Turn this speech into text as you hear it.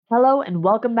Hello and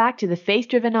welcome back to the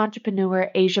Faith-Driven Entrepreneur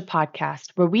Asia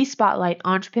podcast, where we spotlight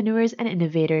entrepreneurs and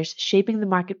innovators shaping the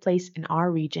marketplace in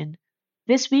our region.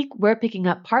 This week, we're picking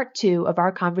up part 2 of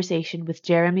our conversation with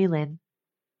Jeremy Lin.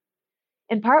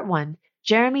 In part 1,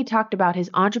 Jeremy talked about his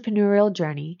entrepreneurial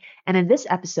journey, and in this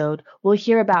episode, we'll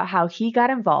hear about how he got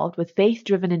involved with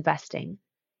faith-driven investing.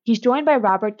 He's joined by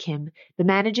Robert Kim, the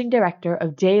managing director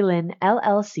of JLIN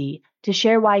LLC, to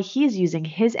share why he's using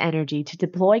his energy to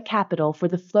deploy capital for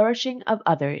the flourishing of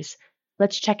others.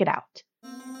 Let's check it out.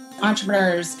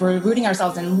 Entrepreneurs, we're rooting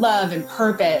ourselves in love and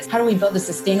purpose. How do we build a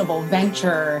sustainable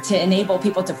venture to enable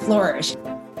people to flourish?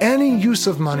 Any use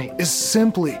of money is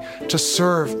simply to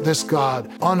serve this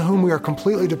God on whom we are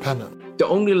completely dependent. The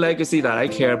only legacy that I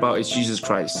care about is Jesus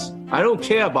Christ. I don't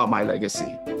care about my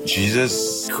legacy.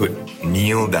 Jesus could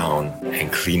kneel down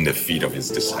and clean the feet of his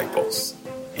disciples.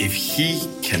 If he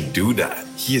can do that,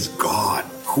 he is God.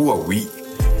 Who are we?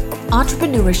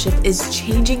 Entrepreneurship is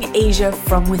changing Asia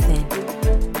from within.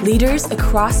 Leaders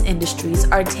across industries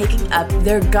are taking up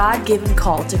their God-given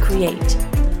call to create.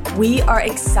 We are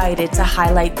excited to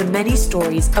highlight the many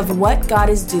stories of what God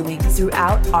is doing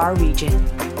throughout our region.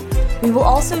 We will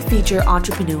also feature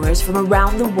entrepreneurs from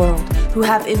around the world who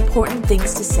have important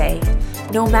things to say,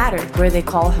 no matter where they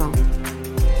call home.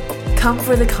 Come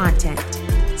for the content.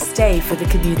 Stay for the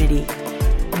community.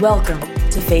 Welcome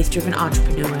to Faith-Driven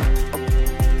Entrepreneur.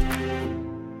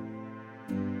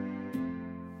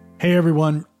 Hey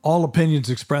everyone, all opinions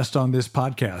expressed on this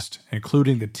podcast,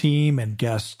 including the team and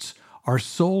guests, are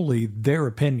solely their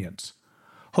opinions.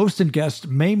 Host and guests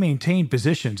may maintain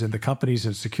positions in the companies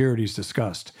and securities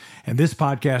discussed, and this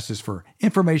podcast is for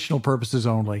informational purposes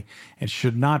only and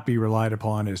should not be relied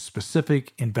upon as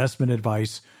specific investment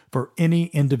advice for any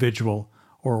individual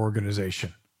or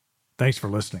organization. Thanks for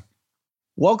listening.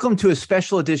 Welcome to a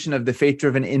special edition of the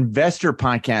Faith-Driven Investor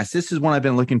Podcast. This is one I've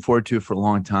been looking forward to for a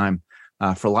long time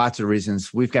for lots of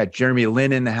reasons. We've got Jeremy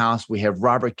Lin in the house. We have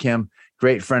Robert Kim,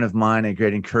 great friend of mine and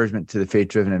great encouragement to the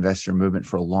Faith-Driven Investor movement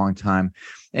for a long time.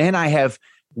 And I have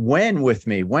Wen with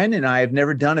me. Wen and I have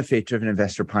never done a Faith-Driven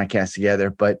Investor Podcast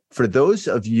together, but for those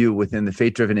of you within the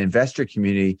Faith-Driven Investor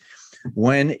community,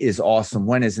 Wen is awesome.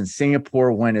 Wen is in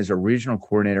Singapore. Wen is a regional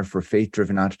coordinator for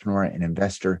Faith-Driven Entrepreneur and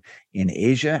Investor in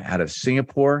Asia out of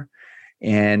Singapore,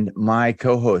 and my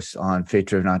co-host on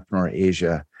Faith-Driven Entrepreneur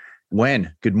Asia.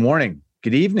 Wen, good morning.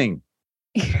 Good evening.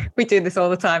 We do this all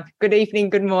the time. Good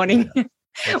evening, good morning. We're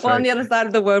right on the other side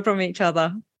of the world from each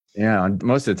other. Yeah,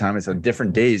 most of the time it's on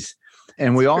different days.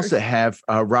 And we also have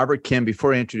Robert Kim.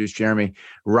 Before I introduce Jeremy,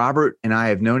 Robert and I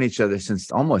have known each other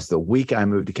since almost the week I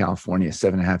moved to California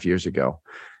 7.5 years ago.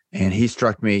 And he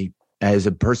struck me as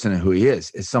a person who he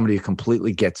is, as somebody who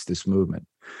completely gets this movement,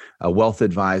 a wealth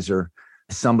advisor,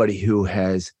 somebody who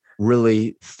has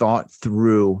really thought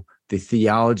through the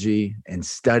theology and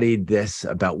studied this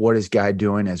about what is God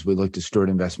doing as we look to steward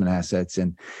investment assets.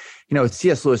 And you know,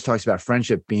 C.S. Lewis talks about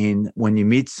friendship being when you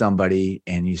meet somebody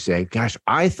and you say, gosh,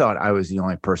 I thought I was the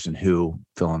only person who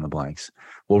fill in the blanks.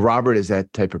 Well, Robert is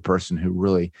that type of person who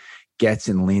really gets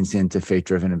and leans into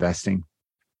faith-driven investing.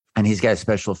 And he's got a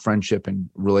special friendship and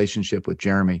relationship with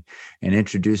Jeremy and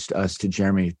introduced us to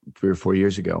Jeremy 3 or 4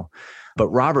 years ago. But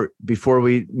Robert, before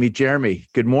we meet Jeremy,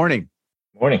 good morning.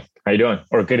 Morning. How you doing?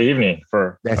 Or good evening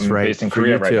for That's right. Based in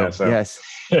Korea right now. So. Yes.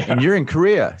 Yeah. And you're in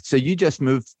Korea. So you just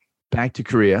moved back to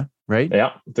Korea, right?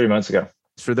 Yeah, 3 months ago.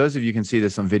 For those of you who can see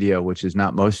this on video, which is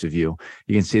not most of you,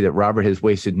 you can see that Robert has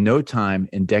wasted no time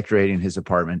in decorating his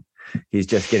apartment. He's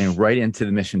just getting right into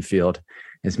the mission field.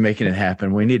 It's making it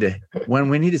happen. We need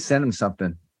to send him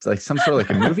something. It's like some sort of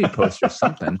like a movie poster or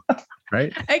something,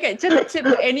 right? Okay, just a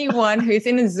tip for anyone who's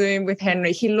in a Zoom with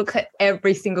Henry, he looks at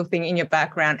every single thing in your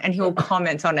background and he'll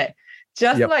comment on it.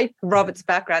 Just like Robert's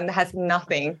background that has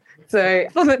nothing. So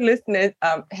for the listeners,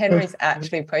 Henry's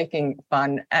actually poking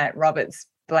fun at Robert's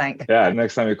blank. Yeah,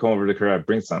 next time you come over to Korea,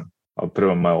 bring some. I'll put it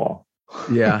on my wall.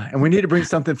 Yeah, and we need to bring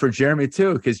something for Jeremy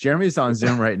too, because Jeremy's on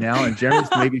Zoom right now, and Jeremy's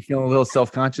maybe feeling a little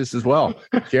self-conscious as well.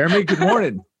 Jeremy, good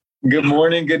morning. Good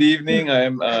morning, good evening.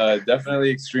 I'm definitely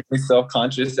extremely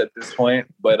self-conscious at this point,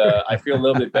 but I feel a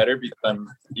little bit better because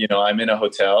I'm in a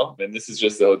hotel, and this is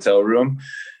just a hotel room.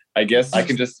 I guess I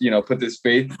can just, put this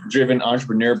faith-driven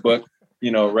entrepreneur book,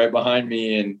 right behind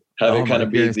me and have it kind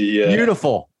of be the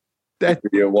beautiful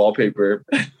wallpaper.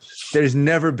 There's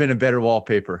never been a better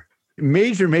wallpaper.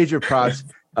 Major props.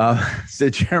 So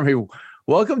Jeremy,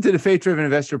 welcome to the Faith-Driven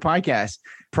Investor Podcast.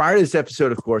 Prior to this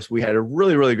episode, of course, we had a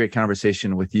really, really great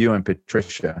conversation with you and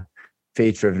Patricia,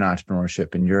 faith-driven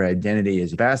entrepreneurship, and your identity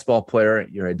as a basketball player,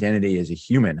 your identity as a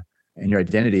human, and your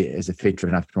identity as a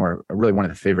faith-driven entrepreneur are really one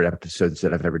of the favorite episodes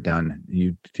that I've ever done.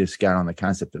 You just got on the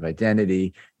concept of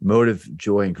identity, motive,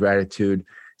 joy, and gratitude,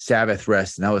 Sabbath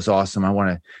rest, and that was awesome. I want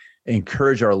to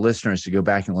encourage our listeners to go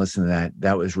back and listen to that.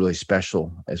 That was really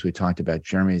special as we talked about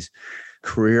Jeremy's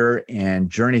career and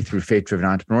journey through faith-driven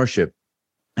entrepreneurship.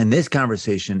 And this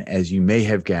conversation, as you may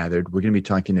have gathered, we're going to be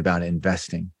talking about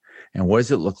investing and what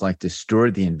does it look like to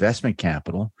steward the investment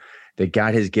capital that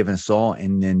God has given us all.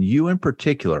 And then you in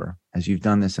particular, as you've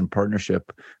done this in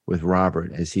partnership with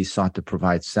Robert, as he sought to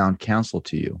provide sound counsel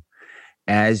to you,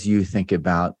 as you think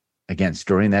about, again,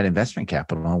 storing that investment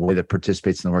capital in a way that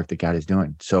participates in the work that God is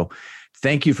doing. So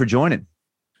thank you for joining.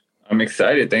 I'm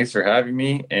excited. Thanks for having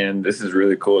me. And this is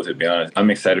really cool, to be honest. I'm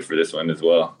excited for this one as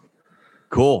well.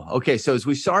 Cool. Okay. So as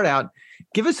we start out,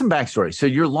 give us some backstory. So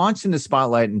you're launched in the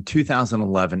spotlight in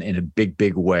 2011 in a big,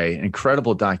 big way, an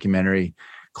incredible documentary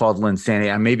called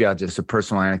Linsanity. Maybe I'll just a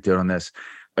personal anecdote on this.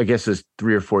 I guess it was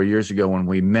 3 or 4 years ago when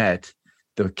we met.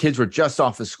 The kids were just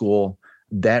off of school.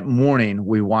 That morning,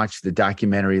 we watched the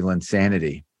documentary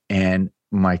Linsanity, and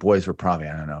my boys were probably,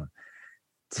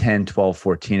 10, 12,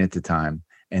 14 at the time.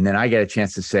 And then I got a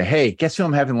chance to say, hey, guess who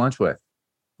I'm having lunch with?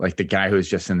 Like the guy who was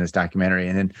just in this documentary.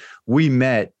 And then we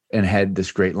met and had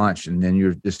this great lunch. And then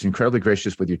you're just incredibly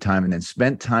gracious with your time, and then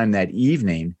spent time that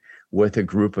evening with a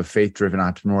group of faith-driven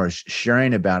entrepreneurs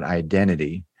sharing about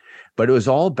identity. But it was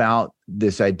all about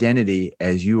this identity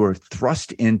as you were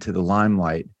thrust into the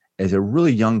limelight as a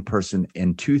really young person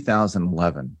in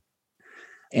 2011.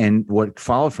 And what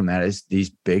followed from that is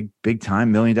these big time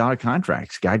 $1 million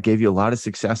contracts. God gave you a lot of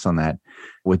success on that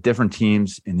with different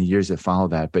teams in the years that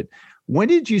followed that. But when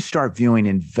did you start viewing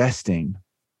investing,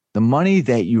 the money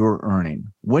that you were earning,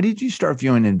 when did you start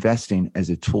viewing investing as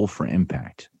a tool for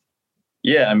impact?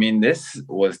 Yeah, this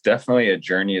was definitely a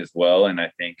journey as well. And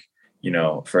I think,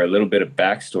 for a little bit of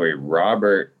backstory,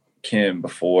 Robert Kim,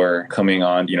 before coming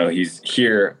on, he's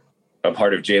here, a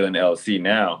part of JLIN LLC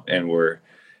now, and we're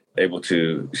able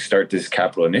to start this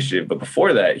capital initiative. But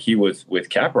before that, he was with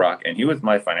Caprock, and he was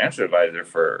my financial advisor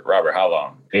for Robert. How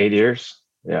long? 8 years.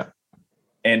 Yeah.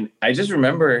 And I just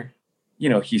remember,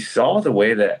 he saw the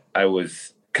way that I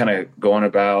was kind of going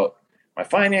about my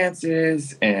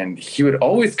finances, and he would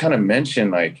always kind of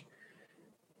mention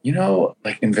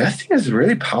investing is a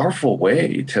really powerful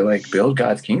way to build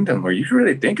God's kingdom, where you can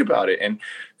really think about it. And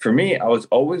for me, I was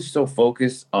always so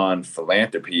focused on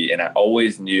philanthropy, and I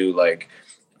always knew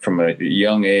from a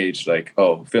young age,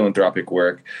 philanthropic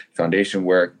work, foundation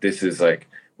work, this is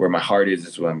where my heart is.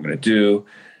 This is what I'm going to do.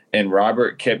 And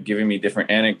Robert kept giving me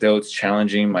different anecdotes,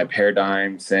 challenging my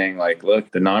paradigm, saying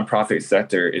look, the nonprofit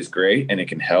sector is great and it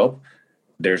can help.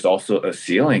 There's also a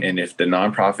ceiling. And if the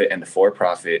nonprofit and the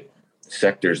for-profit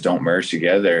sectors don't merge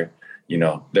together,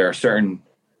 there are certain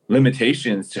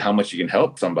limitations to how much you can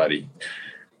help somebody.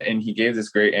 And he gave this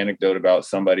great anecdote about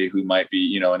somebody who might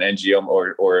be, an NGO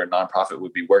or a nonprofit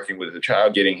would be working with a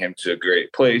child, getting him to a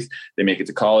great place. They make it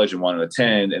to college and want to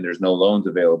attend, and there's no loans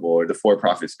available, or the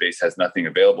for-profit space has nothing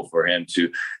available for him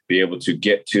to be able to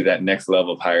get to that next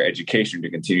level of higher education to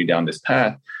continue down this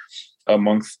path,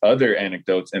 amongst other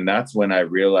anecdotes. And that's when I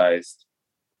realized,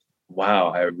 wow,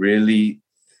 I really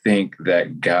think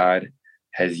that God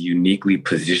has uniquely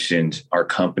positioned our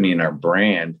company and our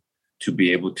brand to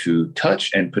be able to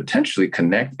touch and potentially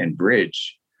connect and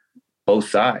bridge both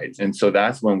sides. And so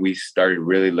that's when we started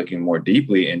really looking more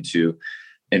deeply into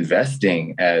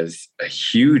investing as a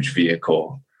huge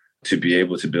vehicle to be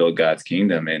able to build God's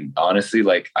kingdom. And honestly,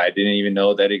 I didn't even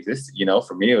know that existed.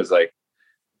 For me, it was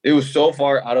it was so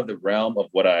far out of the realm of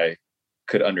what I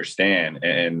could understand.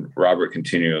 And Robert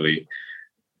continually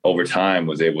over time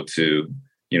was able to,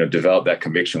 develop that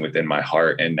conviction within my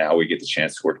heart. And now we get the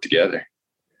chance to work together.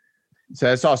 So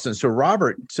that's awesome. So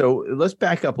Robert, let's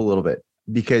back up a little bit,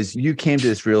 because you came to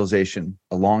this realization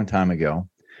a long time ago.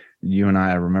 You and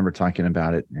I remember talking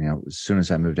about it, as soon as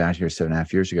I moved out here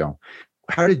 7.5 years ago.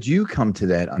 How did you come to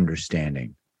that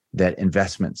understanding that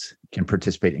investments can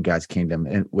participate in God's kingdom,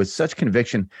 and with such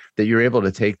conviction that you're able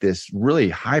to take this really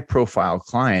high profile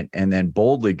client and then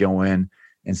boldly go in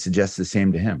and suggest the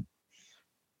same to him?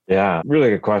 Yeah, really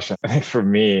good question. I think for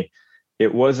me,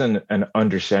 it wasn't an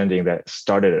understanding that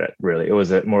started it, really. It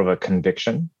was more of a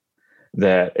conviction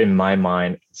that in my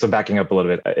mind, so backing up a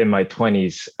little bit, in my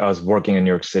 20s, I was working in New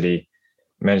York City,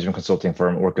 management consulting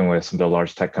firm, working with some of the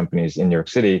large tech companies in New York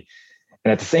City.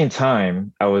 And at the same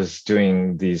time, I was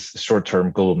doing these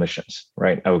short-term global missions,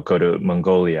 right? I would go to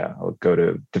Mongolia, I would go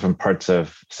to different parts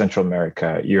of Central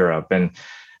America, Europe. And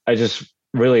I just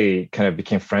really kind of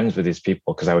became friends with these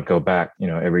people because I would go back,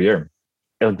 every year.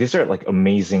 These are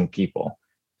amazing people,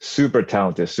 super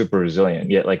talented, super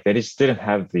resilient, yet they just didn't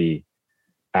have the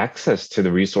access to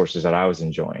the resources that I was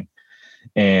enjoying.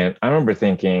 And I remember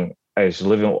thinking, I was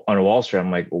living on Wall Street,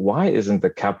 I'm like, why isn't the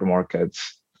capital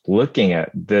markets looking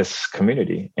at this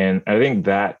community? And I think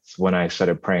that's when I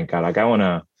started praying, God, like I want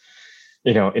to,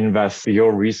 invest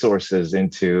your resources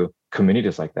into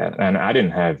communities like that. And I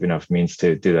didn't have enough means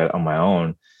to do that on my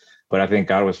own. But I think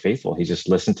God was faithful. He just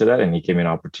listened to that and he gave me an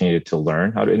opportunity to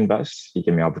learn how to invest. He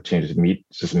gave me an opportunity to meet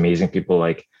just amazing people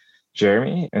like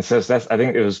Jeremy. And so I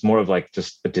think it was more of like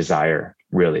just a desire,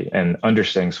 really, and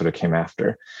understanding sort of came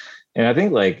after. And I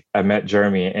think like I met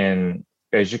Jeremy, and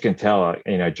as you can tell,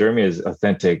 Jeremy is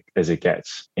authentic as it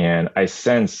gets. And I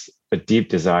sense a deep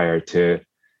desire to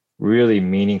really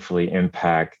meaningfully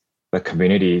impact the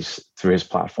communities through his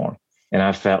platform. And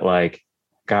I felt like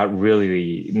God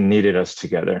really needed us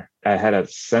together. I had a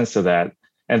sense of that.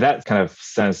 And that kind of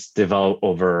sense developed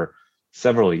over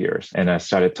several years. And I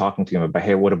started talking to him about,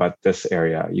 hey, what about this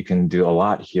area? You can do a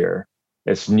lot here.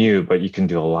 It's new, but you can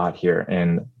do a lot here.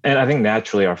 And I think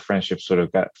naturally our friendship sort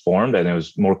of got formed and it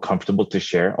was more comfortable to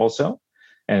share also.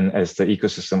 And as the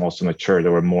ecosystem also matured,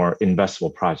 there were more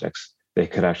investable projects they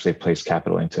could actually place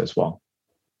capital into as well.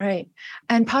 Right.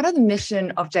 And part of the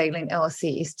mission of JLIN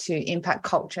LLC is to impact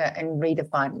culture and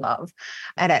redefine love.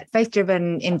 And at Faith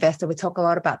Driven Investor, we talk a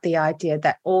lot about the idea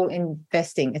that all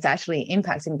investing is actually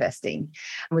impact investing.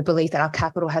 And we believe that our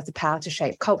capital has the power to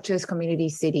shape cultures,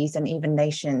 communities, cities, and even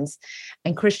nations.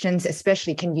 And Christians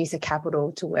especially can use the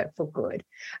capital to work for good.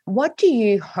 What do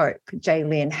you hope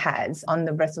JLIN has on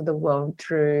the rest of the world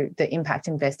through the impact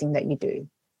investing that you do?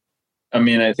 I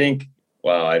mean, I think,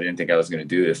 wow, I didn't think I was going to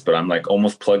do this, but I'm like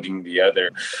almost plugging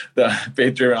the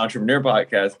Faith Driven Entrepreneur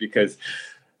podcast, because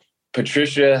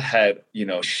Patricia had,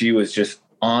 she was just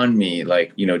on me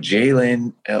like,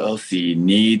 JLIN LLC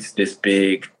needs this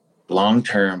big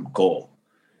long-term goal.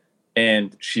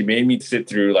 And she made me sit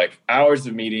through like hours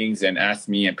of meetings and asked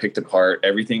me and picked apart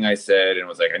everything I said and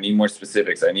was like, I need more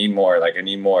specifics. I need more.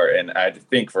 And I had to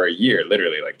think for a year,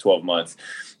 literally like 12 months.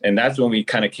 And that's when we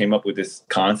kind of came up with this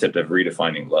concept of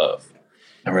redefining love.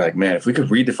 And we're like, man, if we could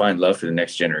redefine love for the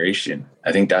next generation,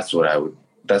 I think that's what I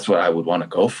would want to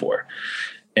go for.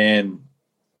 And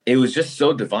it was just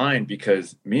so divine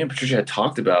because me and Patricia had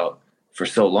talked about for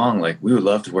so long, like we would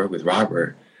love to work with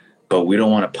Robert, but we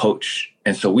don't want to poach.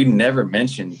 And so we never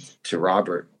mentioned to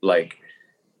Robert,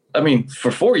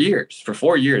 for 4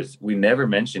 years, we never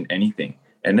mentioned anything.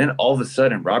 And then all of a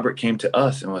sudden, Robert came to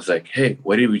us and was like, hey,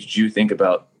 what did you think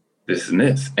about this and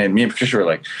this? And me and Patricia were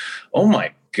like, oh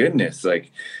my goodness,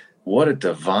 like what a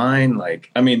divine,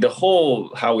 the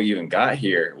whole how we even got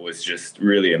here was just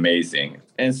really amazing.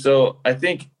 And so I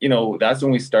think, that's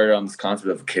when we started on this concept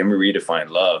of can we redefine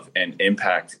love, and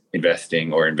impact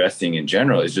investing or investing in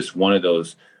general is just one of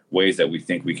those ways that we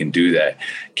think we can do that.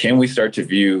 Can we start to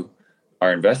view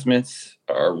our investments,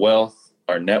 our wealth,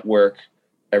 our network,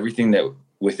 everything that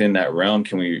within that realm,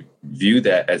 can we view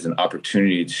that as an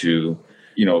opportunity to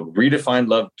redefine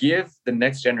love, give the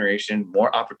next generation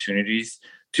more opportunities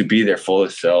to be their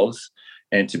fullest selves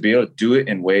and to be able to do it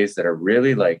in ways that are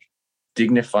really like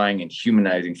dignifying and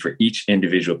humanizing for each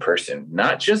individual person,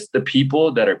 not just the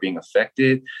people that are being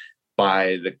affected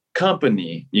by the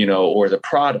company, or the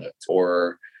product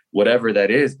or whatever that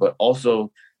is, but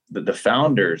also the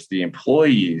founders, the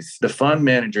employees, the fund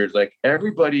managers, like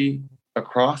everybody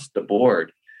across the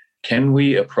board. Can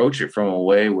we approach it from a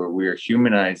way where we're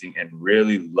humanizing and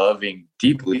really loving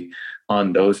deeply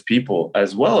on those people,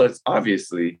 as well as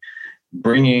obviously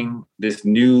bringing this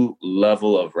new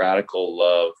level of radical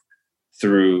love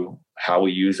through how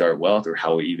we use our wealth or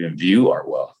how we even view our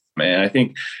wealth? And I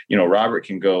think, Robert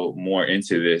can go more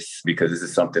into this because this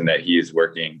is something that he is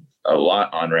working a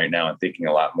lot on right now and thinking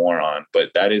a lot more on.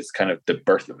 But that is kind of the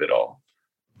birth of it all.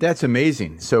 That's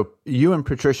amazing. So you and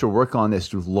Patricia work on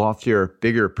this loftier,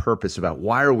 bigger purpose about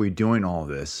why are we doing all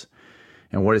this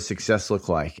and what does success look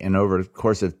like? And over the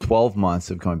course of 12 months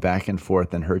of going back and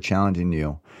forth and her challenging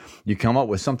you, you come up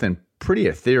with something pretty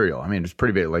ethereal. I mean, it's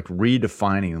pretty big, like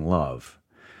redefining love.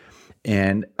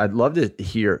 And I'd love to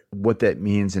hear what that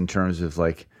means in terms of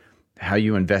like how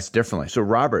you invest differently. So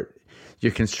Robert,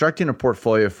 you're constructing a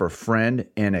portfolio for a friend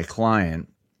and a client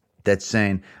that's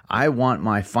saying, I want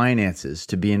my finances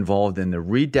to be involved in the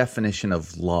redefinition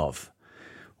of love.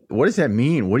 What does that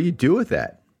mean? What do you do with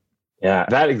that? Yeah,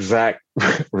 that exact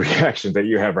reaction that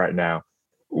you have right now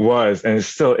was, and it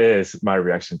still is, my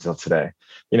reaction till today.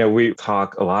 We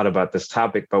talk a lot about this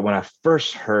topic, but when I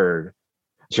first heard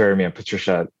Jeremy and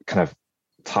Patricia kind of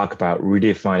talk about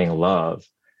redefining love,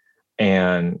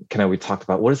 and we talked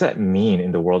about what does that mean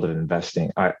in the world of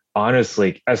investing? I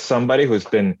honestly, as somebody who's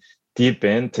been deep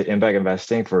into impact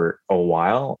investing for a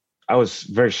while, I was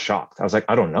very shocked. I was like,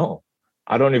 I don't know.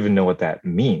 I don't even know what that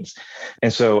means.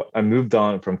 And so I moved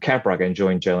on from Caprock and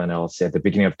joined JLIN LLC at the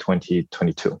beginning of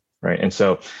 2022, right? And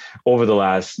so over the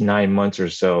last 9 months or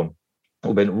so,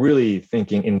 I've been really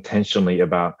thinking intentionally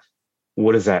about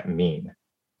what does that mean,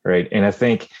 right? And I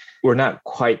think we're not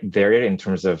quite there yet in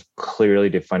terms of clearly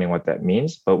defining what that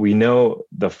means, but we know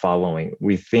the following.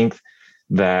 We think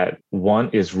that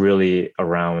one is really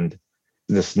around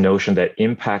this notion that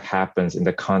impact happens in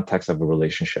the context of a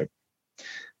relationship.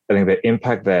 I think the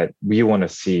impact that we want to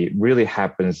see really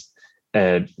happens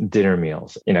at dinner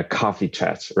meals, coffee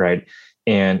chats, right?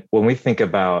 And when we think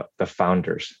about the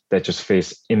founders that just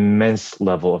face immense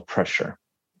level of pressure,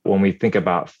 when we think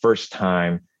about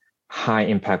first-time, high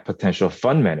impact potential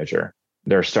fund manager,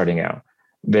 they're starting out,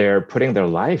 they're putting their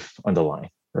life on the line,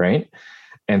 right?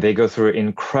 And they go through an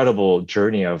incredible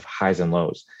journey of highs and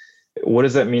lows. What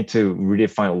does that mean to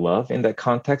redefine love in that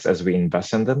context as we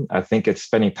invest in them? I think it's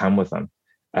spending time with them.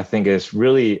 I think it's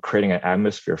really creating an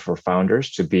atmosphere for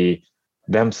founders to be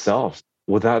themselves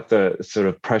without the sort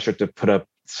of pressure to put up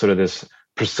sort of this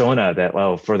persona that,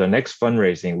 well, for the next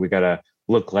fundraising, we got to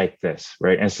look like this,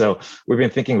 right? And so we've been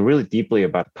thinking really deeply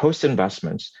about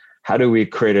post-investments. How do we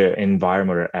create an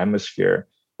environment or atmosphere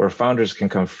where founders can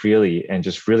come freely and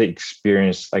just really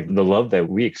experience like the love that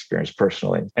we experience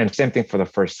personally? And same thing for the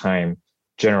first-time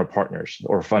general partners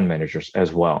or fund managers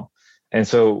as well. And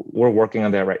so we're working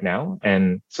on that right now.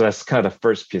 And so that's kind of the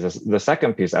first piece. The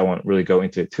second piece I won't really go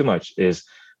into too much is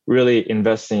really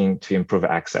investing to improve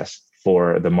access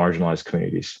for the marginalized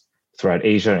communities throughout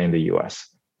Asia and the US.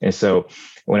 And so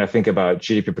when I think about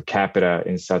GDP per capita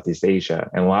in Southeast Asia,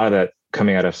 and a lot of that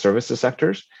coming out of services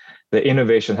sectors, the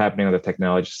innovation happening on the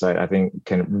technology side, I think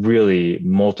can really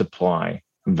multiply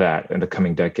that in the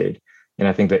coming decade. And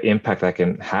I think the impact that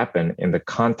can happen in the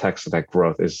context of that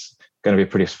growth is going to be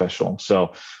pretty special.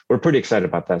 So we're pretty excited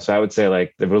about that. So I would say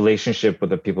like the relationship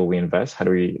with the people we invest, how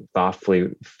do we thoughtfully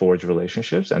forge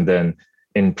relationships, and then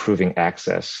improving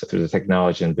access through the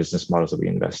technology and business models that we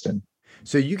invest in.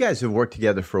 So you guys have worked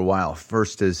together for a while,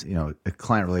 first as, a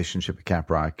client relationship at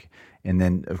Caprock, and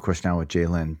then of course now with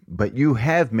JLIN, but you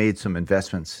have made some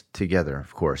investments together,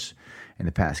 of course, in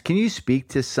the past. Can you speak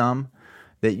to some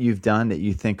that you've done that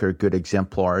you think are good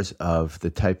exemplars of the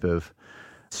type of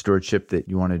stewardship that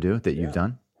you want to do, that you've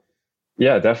done?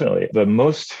 Yeah, definitely. The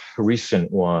most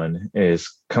recent one is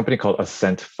a company called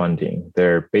Ascent Funding.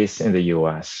 They're based in the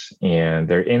US and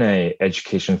they're in a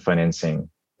education financing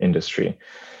industry.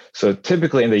 So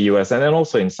typically in the US and then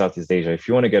also in Southeast Asia, if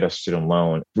you want to get a student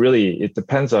loan, really it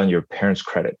depends on your parents'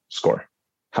 credit score,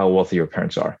 how wealthy your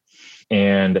parents are.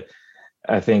 And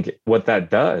I think what that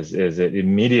does is it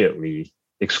immediately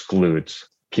excludes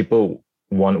people,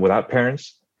 one, without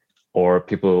parents, or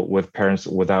people with parents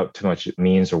without too much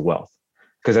means or wealth.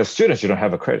 Because as students, you don't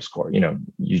have a credit score.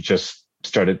 You just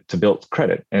started to build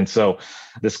credit. And so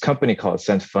this company called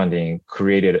Ascent Funding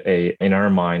created in our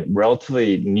mind,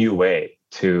 relatively new way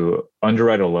to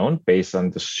underwrite a loan based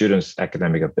on the student's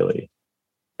academic ability.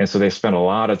 And so they spent a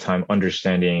lot of time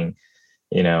understanding,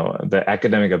 the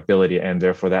academic ability and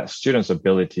therefore that student's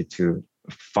ability to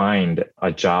find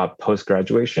a job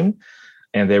post-graduation.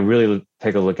 And they really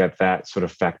take a look at that sort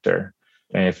of factor.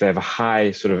 And if they have a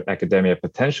high sort of academic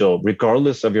potential,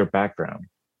 regardless of your background,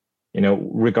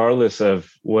 regardless of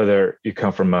whether you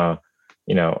come from a,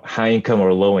 high income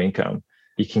or low income,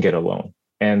 you can get a loan.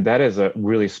 And that is a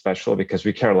really special because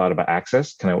we care a lot about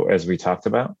access, kind of as we talked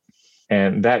about.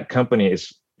 And that company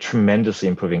is tremendously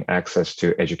improving access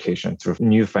to education through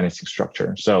new financing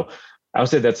structure. So I would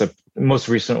say that's a most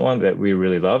recent one that we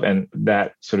really love. And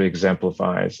that sort of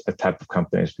exemplifies a type of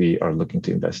companies we are looking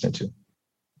to invest into.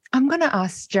 I'm going to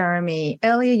ask Jeremy,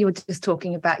 earlier you were just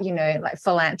talking about, like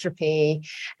philanthropy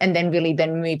and then really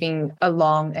then moving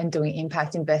along and doing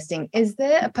impact investing. Is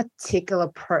there a particular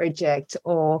project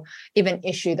or even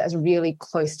issue that's really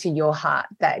close to your heart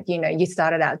that, you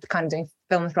started out kind of doing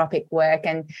philanthropic work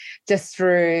and just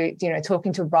through,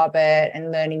 talking to Robert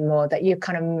and learning more that you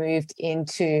kind of moved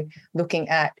into looking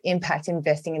at impact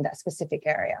investing in that specific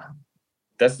area?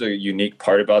 That's the unique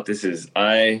part about this is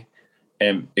I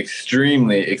am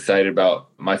extremely excited about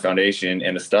my foundation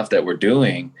and the stuff that we're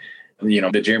doing.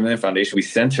 The Jeremy Lin Foundation, we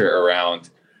center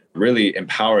around really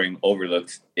empowering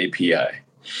overlooked API.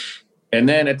 And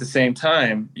then at the same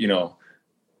time,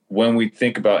 when we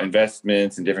think about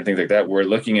investments and different things like that, we're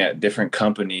looking at different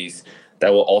companies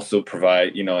that will also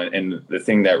provide, and the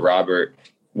thing that Robert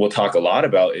will talk a lot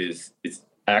about is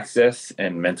access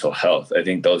and mental health. I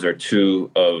think those are two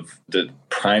of the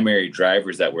primary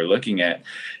drivers that we're looking at.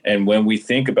 And when we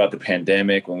think about the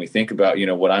pandemic, when we think about,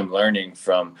 what I'm learning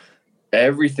from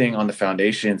everything on the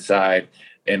foundation side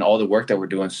and all the work that we're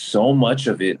doing, so much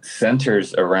of it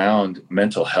centers around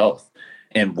mental health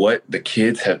and what the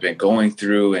kids have been going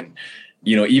through. And,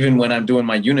 you know, even when I'm doing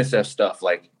my UNICEF stuff,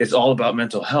 like it's all about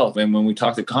mental health. And when we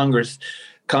talk to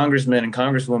congressmen and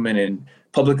congresswomen and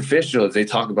public officials, they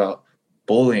talk about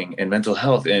bullying and mental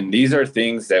health. And these are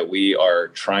things that we are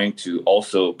trying to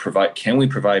also provide. Can we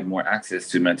provide more access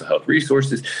to mental health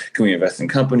resources? Can we invest in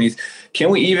companies? Can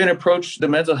we even approach the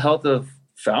mental health of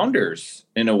founders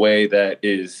in a way that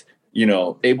is, you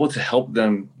know, able to help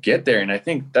them get there? And I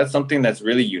think that's something that's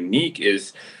really unique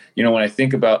is, you know, when I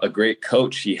think about a great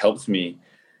coach, he helps me.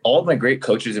 All of my great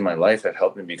coaches in my life have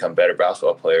helped me become better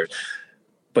basketball players,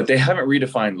 but they haven't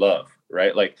redefined love,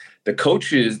 right? Like the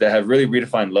coaches that have really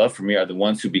redefined love for me are the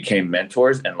ones who became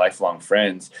mentors and lifelong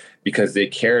friends because they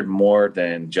cared more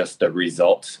than just the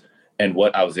results and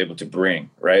what I was able to bring,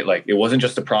 right? Like it wasn't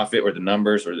just the profit or the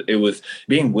numbers, or it was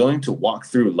being willing to walk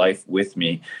through life with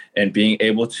me and being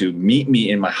able to meet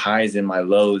me in my highs and my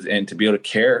lows and to be able to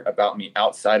care about me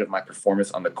outside of my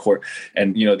performance on the court.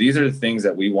 And, you know, these are the things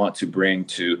that we want to bring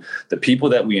to the people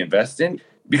that we invest in,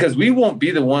 because we won't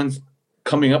be the ones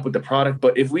coming up with the product,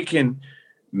 but if we can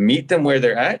meet them where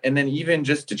they're at, and then even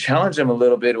just to challenge them a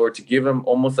little bit, or to give them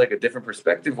almost like a different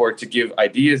perspective, or to give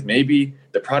ideas, maybe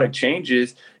the product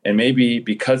changes, and maybe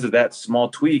because of that small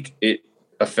tweak, it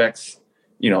affects,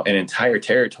 you know, an entire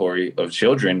territory of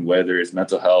children, whether it's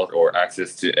mental health or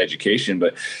access to education.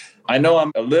 But I know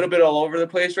I'm a little bit all over the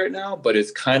place right now, but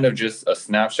it's kind of just a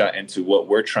snapshot into what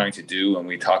we're trying to do when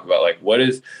we talk about like, what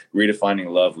does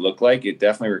redefining love look like? It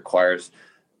definitely requires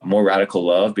more radical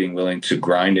love, being willing to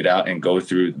grind it out and go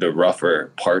through the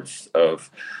rougher parts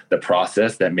of the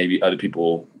process that maybe other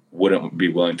people wouldn't be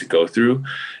willing to go through.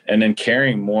 And then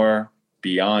caring more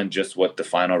beyond just what the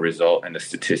final result and the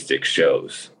statistic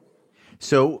shows.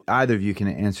 So either of you can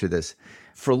answer this.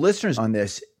 For listeners on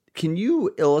this, can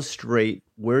you illustrate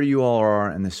where you all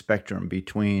are in the spectrum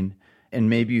between, and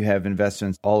maybe you have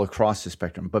investments all across the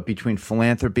spectrum, but between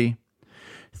philanthropy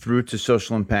through to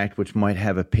social impact, which might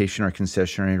have a patient or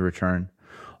concessionary return,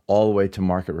 all the way to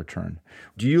market return?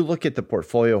 Do you look at the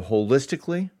portfolio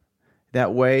holistically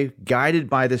that way, guided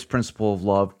by this principle of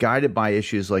love, guided by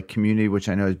issues like community, which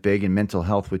I know is big, and mental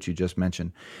health, which you just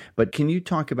mentioned? But can you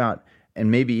talk about,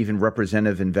 and maybe even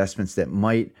representative investments that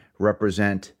might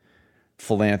represent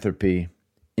philanthropy,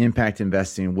 impact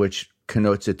investing, which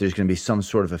connotes that there's going to be some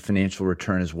sort of a financial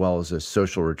return as well as a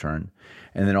social return,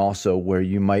 and then also where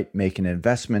you might make an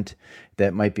investment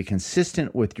that might be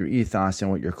consistent with your ethos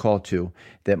and what you're called to,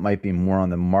 that might be more on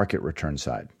the market return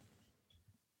side?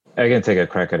 I can take a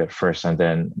crack at it first, and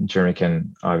then Jeremy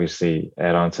can obviously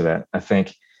add on to that. I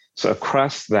think, so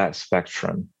across that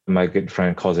spectrum, my good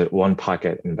friend calls it one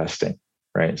pocket investing,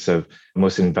 right? So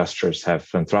most investors have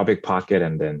philanthropic pocket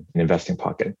and then an investing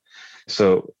pocket.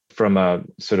 So from a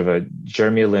sort of a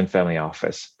Jeremy Lin family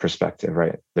office perspective,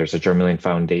 right? There's a Jeremy Lin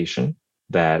Foundation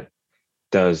that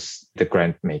does the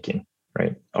grant making,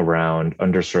 right, around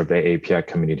underserved AAPI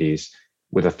communities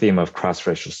with a theme of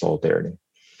cross-racial solidarity.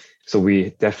 So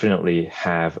we definitely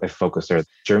have a focus there.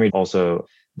 Jeremy also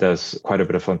does quite a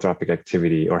bit of philanthropic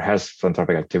activity, or has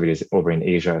philanthropic activities over in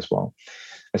Asia as well.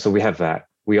 And so we have that.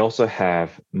 We also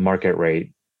have market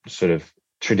rate sort of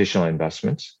traditional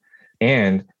investments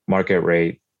and market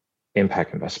rate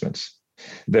impact investments.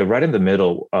 They're right in the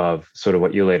middle of sort of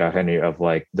what you laid out, Henry, of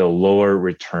like the lower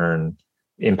return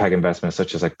impact investments,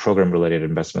 such as like program related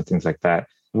investments, things like that.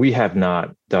 We have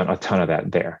not done a ton of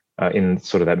that there in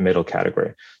sort of that middle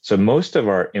category. So most of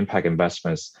our impact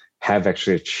investments have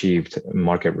actually achieved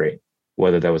market rate,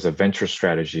 whether that was a venture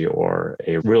strategy or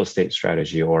a real estate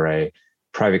strategy or a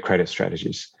private credit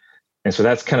strategies. And so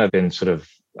that's kind of been sort of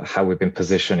how we've been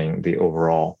positioning the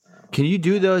overall. Can you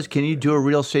do those? Can you do a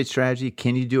real estate strategy?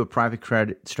 Can you do a private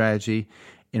credit strategy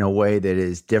in a way that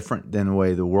is different than the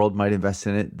way the world might invest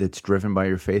in it, that's driven by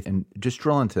your faith? And just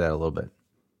drill into that a little bit.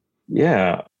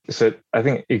 Yeah. So I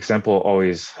think example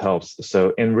always helps.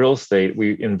 So in real estate,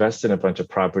 we invest in a bunch of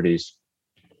properties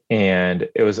and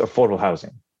it was affordable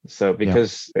housing. So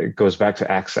because it goes back to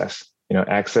access,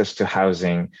 access to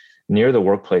housing near the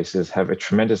workplaces have a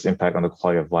tremendous impact on the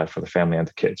quality of life for the family and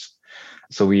the kids.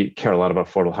 So we care a lot about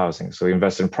affordable housing. So we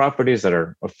invest in properties that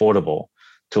are affordable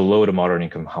to low to moderate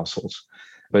income households,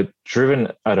 but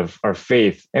driven out of our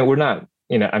faith. And we're not,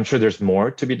 I'm sure there's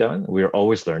more to be done. We're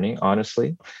always learning,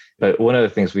 honestly. But one of the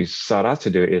things we sought out to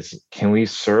do is, can we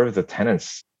serve the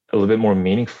tenants a little bit more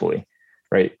meaningfully,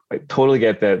 right? I totally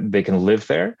get that they can live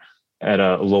there at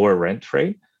a lower rent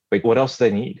rate, but what else do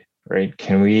they need, right?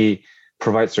 Can we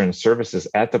provide certain services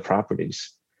at the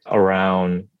properties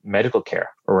around medical care,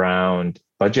 around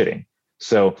budgeting,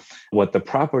 So what the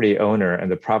property owner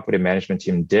and the property management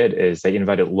team did is they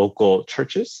invited local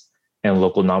churches and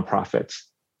local nonprofits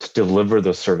to deliver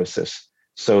those services.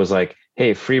 So it was like,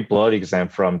 hey, free blood exam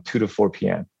from 2 to 4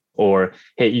 p.m. Or,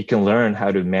 hey, you can learn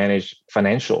how to manage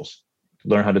financials,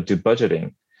 learn how to do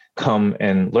budgeting, come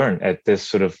and learn at this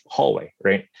sort of hallway,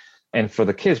 right? And for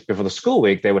the kids, before the school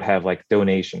week, they would have like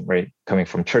donation, right? Coming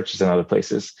from churches and other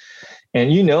places.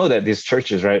 And you know that these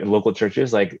churches, right? Local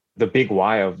churches, like the big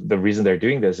why of the reason they're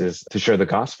doing this is to share the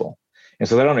gospel. And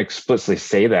so they don't explicitly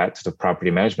say that to the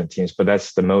property management teams, but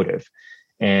that's the motive.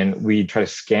 And we try to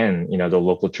scan, the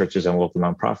local churches and local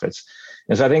nonprofits.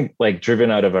 And so I think like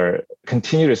driven out of our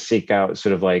continue to seek out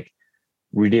sort of like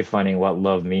redefining what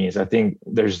love means. I think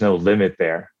there's no limit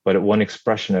there, but one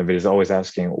expression of it is always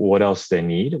asking what else they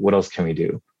need, what else can we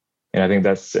do? And I think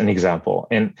that's an example.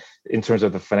 And in terms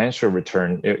of the financial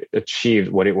return, it achieved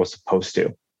what it was supposed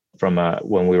to from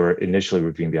when we were initially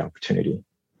reviewing the opportunity.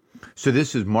 So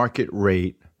this is market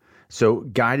rate. So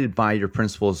guided by your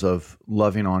principles of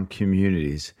loving on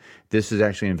communities, this is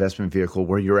actually an investment vehicle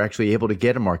where you're actually able to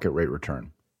get a market rate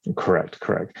return. Correct.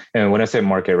 And when I say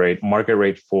market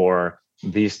rate for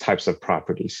these types of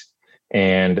properties.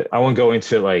 And I won't go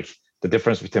into like the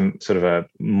difference between sort of a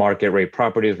market rate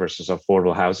properties versus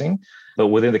affordable housing, but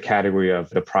within the category of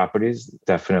the properties,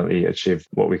 definitely achieved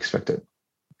what we expected.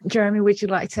 Jeremy, would you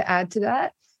like to add to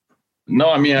that?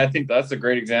 No, I think that's a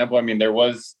great example. There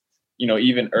was,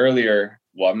 even earlier,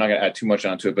 well, I'm not going to add too much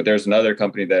onto it, but there's another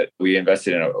company that we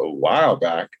invested in a while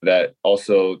back that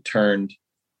also turned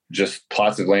just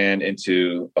plots of land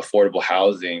into affordable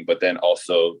housing, but then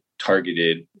also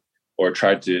targeted or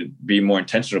tried to be more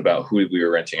intentional about who we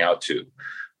were renting out to,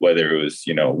 whether it was,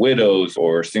 widows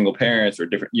or single parents or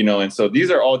different, and so these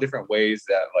are all different ways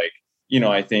that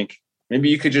I think maybe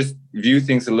you could just view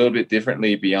things a little bit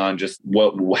differently beyond just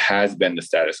what has been the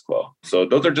status quo. So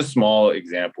those are just small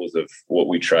examples of what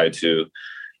we try to,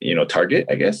 target,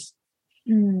 I guess.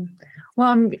 Well,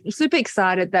 I'm super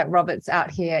excited that Robert's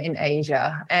out here in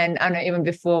Asia. And I know even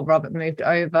before Robert moved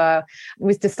over,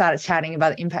 we just started chatting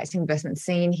about the impact investment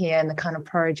scene here and the kind of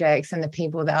projects and the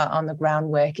people that are on the ground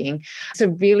working. So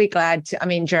really glad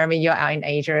to, Jeremy, you're out in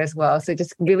Asia as well. So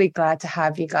just really glad to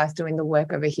have you guys doing the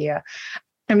work over here.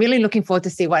 I'm really looking forward to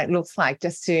see what it looks like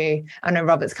I know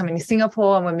Robert's coming to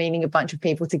Singapore and we're meeting a bunch of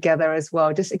people together as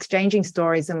well, just exchanging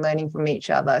stories and learning from each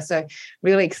other. So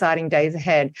really exciting days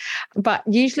ahead. But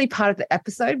usually part of the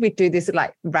episode, we do this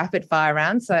like rapid fire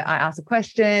round. So I ask a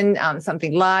question,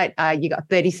 something light. You got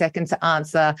 30 seconds to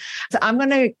answer. So I'm going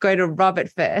to go to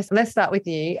Robert first. Let's start with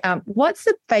you. What's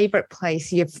the favorite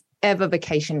place you've ever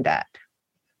vacationed at?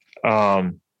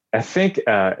 I think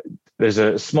there's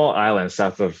a small island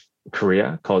south of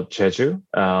Korea called Jeju.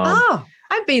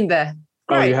 I've been there.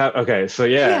 Great. Oh, you have? Okay. So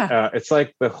it's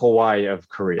like the Hawaii of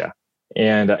Korea.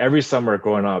 And every summer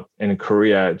growing up in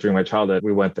Korea during my childhood,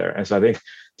 we went there. And so I think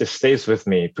this stays with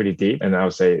me pretty deep. And I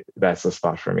would say that's the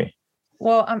spot for me.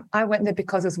 Well, I went there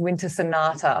because it's Winter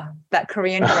Sonata, that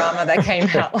Korean drama that came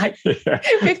out like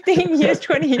 15 years,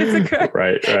 20 years ago.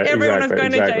 Right. Everyone was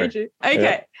going to Jeju. Okay.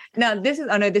 Yeah. Now,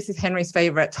 I know this is Henry's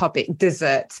favorite topic,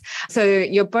 desserts. So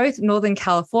you're both Northern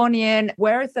Californian.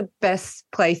 Where is the best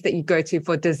place that you go to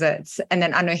for desserts? And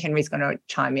then I know Henry's going to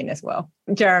chime in as well.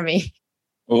 Jeremy.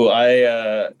 Well,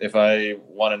 if I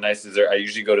want a nice dessert, I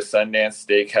usually go to Sundance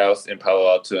Steakhouse in Palo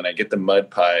Alto and I get the mud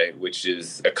pie, which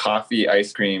is a coffee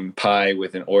ice cream pie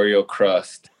with an Oreo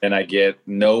crust. And I get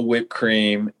no whipped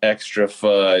cream, extra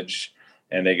fudge,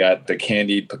 and they got the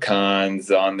candied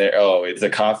pecans on there. Oh, it's a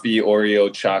coffee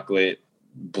Oreo chocolate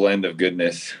blend of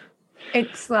goodness.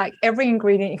 It's like every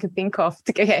ingredient you could think of.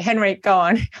 Okay, Henry, go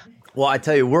on. Well, I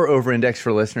tell you, we're over-indexed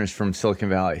for listeners from Silicon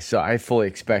Valley. So I fully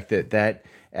expect that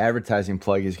advertising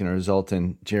plug is going to result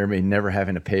in Jeremy never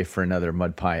having to pay for another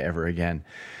mud pie ever again.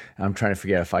 I'm trying to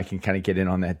figure out if I can kind of get in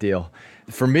on that deal.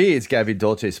 For me, it's got to be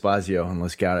Dolce Spazio and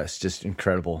Los Gatos. Just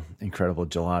incredible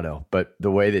gelato. But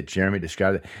the way that Jeremy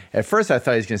described it, at first I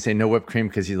thought he was going to say no whipped cream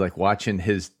because he's like watching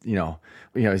his,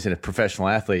 he's a professional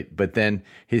athlete. But then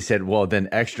he said, well, then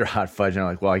extra hot fudge. And I'm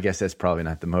like, well, I guess that's probably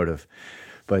not the motive.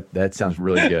 But that sounds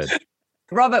really good.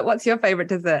 Robert, what's your favorite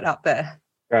dessert up there?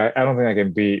 I don't think I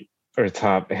can beat or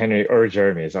top Henry or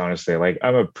Jeremy's, honestly. Like,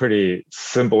 I'm a pretty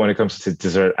simple when it comes to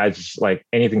dessert. I just like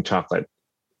anything chocolate.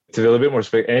 To be a little bit more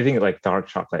specific, anything like dark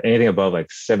chocolate, anything above like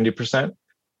 70%,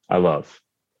 I love.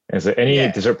 And so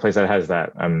any dessert place that has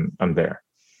that, I'm there.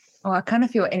 Oh, I kind of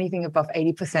feel anything above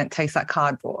 80% tastes like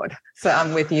cardboard. So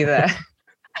I'm with you there.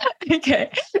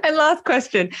 Okay. And last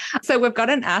question. So we've got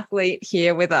an athlete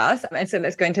here with us. And so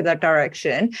let's go into that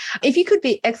direction. If you could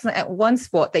be excellent at one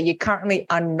sport that you currently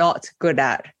are not good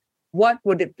at, what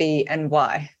would it be and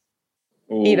why?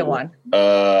 Either one.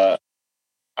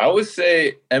 I would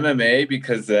say MMA,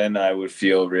 because then I would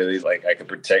feel really like I could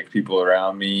protect people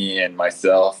around me and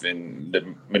myself in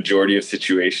the majority of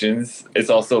situations. It's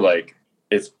also like,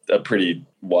 it's a pretty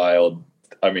wild,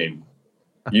 I mean,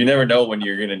 you never know when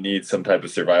you're going to need some type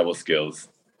of survival skills.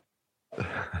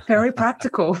 Very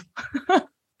practical.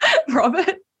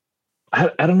 Robert? I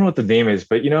don't know what the name is,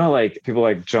 but you know how like people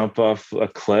like jump off a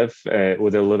cliff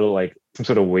with a little like some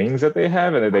sort of wings that they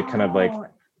have, and then they kind of like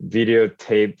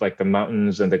videotape like the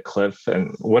mountains and the cliff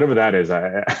and whatever that is.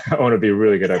 I want to be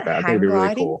really good at that. I think it'd be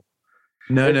really cool.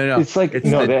 No. It's like,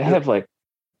 they have like,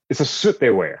 it's a suit they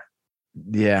wear.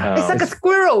 Yeah. It's like a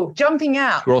squirrel jumping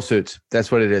out. Squirrel suits.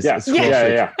 That's what it is.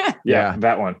 Yeah. Yeah.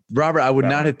 That one. Robert, I would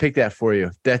not have picked that for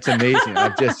you. That's amazing.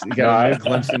 I've just got a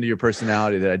glimpse into your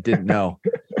personality that I didn't know.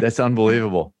 That's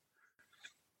unbelievable.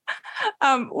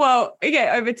 Well, okay,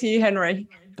 over to you, Henry.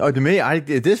 Oh, to me,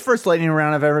 this first lightning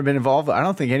round I've ever been involved with, I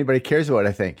don't think anybody cares what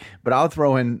I think, but I'll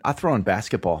throw in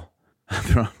basketball. I'll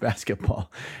throw in basketball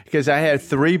because I had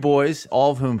 3 boys,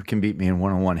 all of whom can beat me in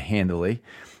one-on-one handily.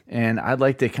 And I'd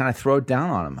like to kind of throw it down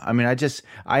on them. I mean,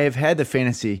 I have had the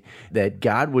fantasy that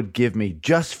God would give me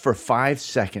just for 5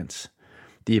 seconds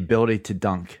the ability to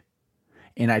dunk.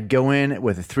 And I'd go in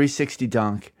with a 360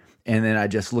 dunk, and then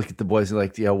I'd just look at the boys and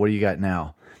like, what do you got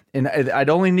now? And I'd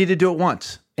only need to do it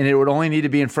once. And it would only need to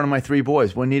be in front of my 3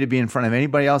 boys. Wouldn't need to be in front of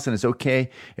anybody else. And it's okay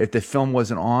if the film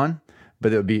wasn't on,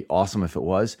 but it would be awesome if it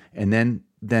was. And then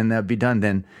that'd be done.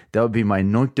 Then that would be my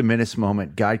nunc dimittis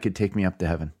moment. God could take me up to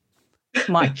heaven.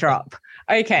 Mic drop.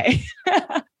 Okay.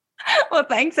 Well,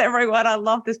 thanks everyone. I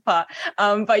love this part.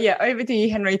 But yeah, over to you,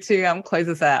 Henry, to close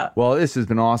us out. Well, this has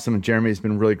been awesome. And Jeremy has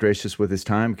been really gracious with his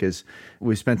time because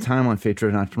we spent time on Faith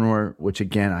Driven Entrepreneur, which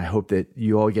again, I hope that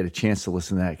you all get a chance to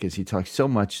listen to that because he talks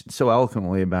so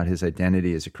eloquently about his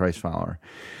identity as a Christ follower.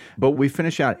 But we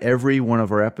finish out every one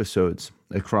of our episodes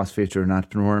across Faith Driven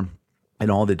Entrepreneur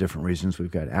and all the different regions.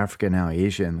 We've got Africa now,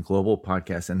 Asia, and the global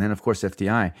podcast. And then, of course,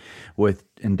 FDI, with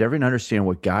endeavoring to understand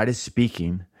what God is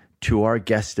speaking to our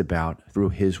guest about through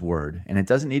his word. And it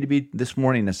doesn't need to be this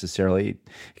morning necessarily.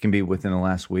 It can be within the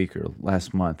last week or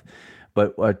last month.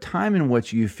 But a time in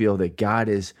which you feel that God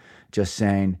is just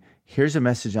saying, here's a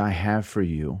message I have for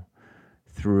you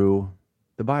through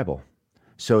the Bible.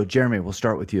 So, Jeremy, we'll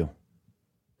start with you.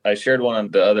 I shared one on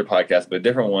the other podcast, but a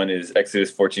different one is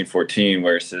Exodus 14:14,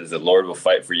 where it says, the Lord will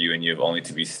fight for you and you have only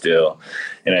to be still.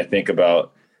 And I think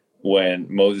about when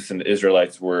Moses and the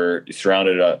Israelites were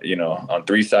surrounded, on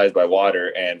 3 sides by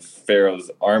water and Pharaoh's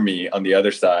army on the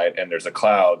other side, and there's a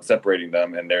cloud separating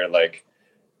them. And they're like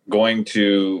going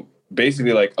to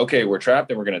basically like, okay, we're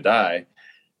trapped and we're going to die.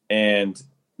 And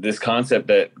this concept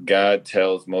that God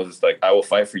tells Moses, like, I will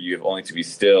fight for you if only to be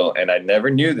still. And I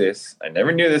never knew this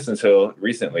until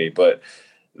recently, but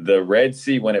the Red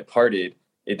Sea, when it parted,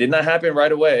 it did not happen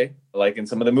right away. Like in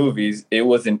some of the movies, it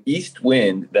was an east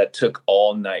wind that took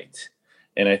all night.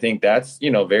 And I think that's,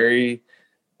 very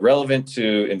relevant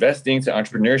to investing, to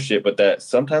entrepreneurship, but that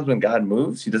sometimes when God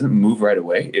moves, he doesn't move right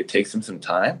away. It takes him some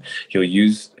time. He'll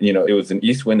use, it was an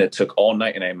east wind that took all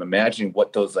night. And I'm imagining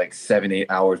what those like 7-8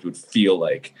 hours would feel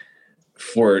like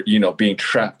for, being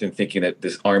trapped and thinking that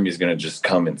this army is going to just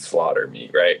come and slaughter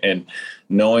me. Right. And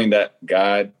knowing that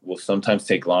God will sometimes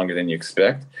take longer than you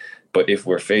expect. But if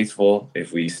we're faithful,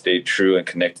 if we stay true and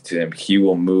connected to him, he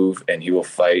will move and he will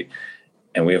fight.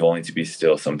 And we have only to be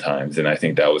still sometimes. And I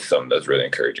think that was something that's really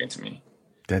encouraging to me.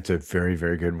 That's a very,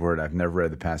 very good word. I've never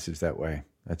read the passage that way.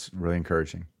 That's really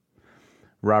encouraging.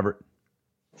 Robert?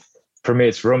 For me,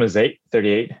 it's Romans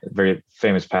 8:38, a very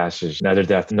famous passage. Neither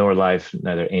death nor life,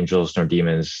 neither angels nor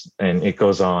demons. And it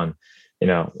goes on,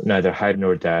 neither height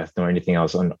nor depth nor anything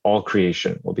else on all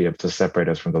creation will be able to separate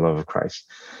us from the love of Christ.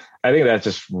 I think that's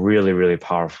just really, really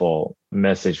powerful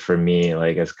message for me.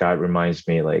 Like, as God reminds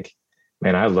me, like,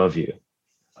 man, I love you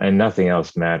and nothing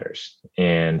else matters.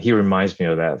 And he reminds me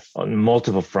of that on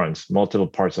multiple fronts, multiple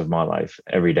parts of my life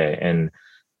every day, and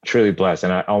truly blessed.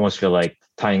 And I almost feel like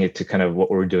tying it to kind of what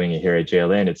we're doing here at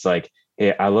JLIN. It's like,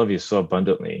 hey, I love you so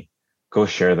abundantly. Go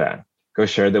share that. Go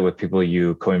share that with people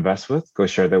you co-invest with. Go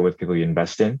share that with people you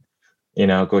invest in.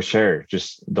 Go share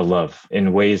just the love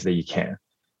in ways that you can.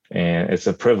 And it's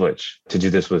a privilege to do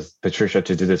this with Patricia,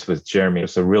 to do this with Jeremy.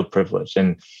 It's a real privilege.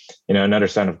 And, another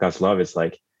sign of God's love is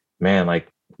like, man,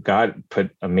 like God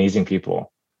put amazing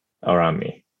people around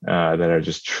me that are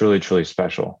just truly, truly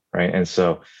special. Right. And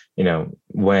so,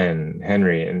 when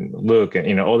Henry and Luke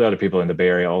and, all the other people in the Bay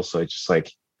Area also, it's just like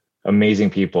amazing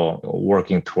people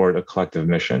working toward a collective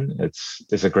mission.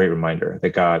 It's a great reminder that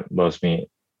God loves me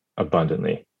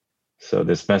abundantly. So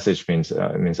this message means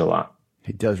a lot.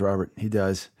 He does, Robert. He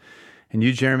does. And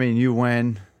you, Jeremy, and you,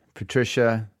 Wen,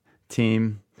 Patricia,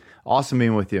 team, awesome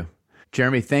being with you.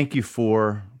 Jeremy, thank you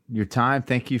for your time.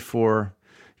 Thank you for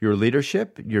your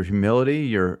leadership, your humility,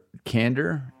 your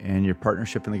candor, and your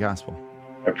partnership in the gospel.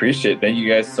 I appreciate it. Thank you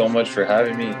guys so much for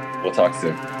having me. We'll talk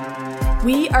soon.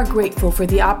 We are grateful for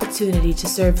the opportunity to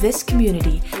serve this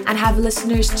community and have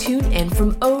listeners tune in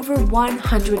from over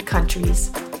 100 countries.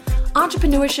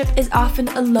 Entrepreneurship is often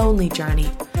a lonely journey,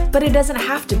 but it doesn't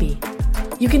have to be.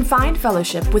 You can find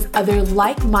fellowship with other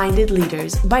like-minded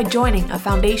leaders by joining a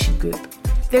foundation group.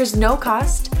 There's no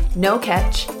cost, no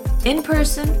catch, in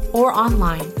person or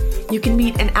online. You can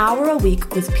meet an hour a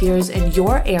week with peers in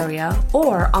your area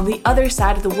or on the other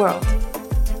side of the world.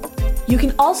 You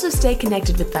can also stay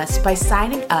connected with us by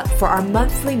signing up for our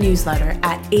monthly newsletter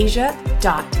at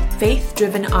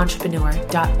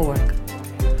asia.faithdrivenentrepreneur.org.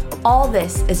 All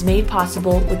this is made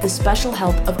possible with the special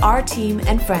help of our team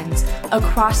and friends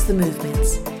across the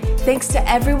movements. Thanks to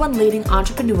everyone leading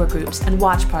entrepreneur groups and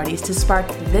watch parties to spark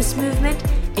this movement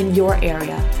in your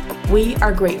area. We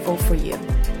are grateful for you.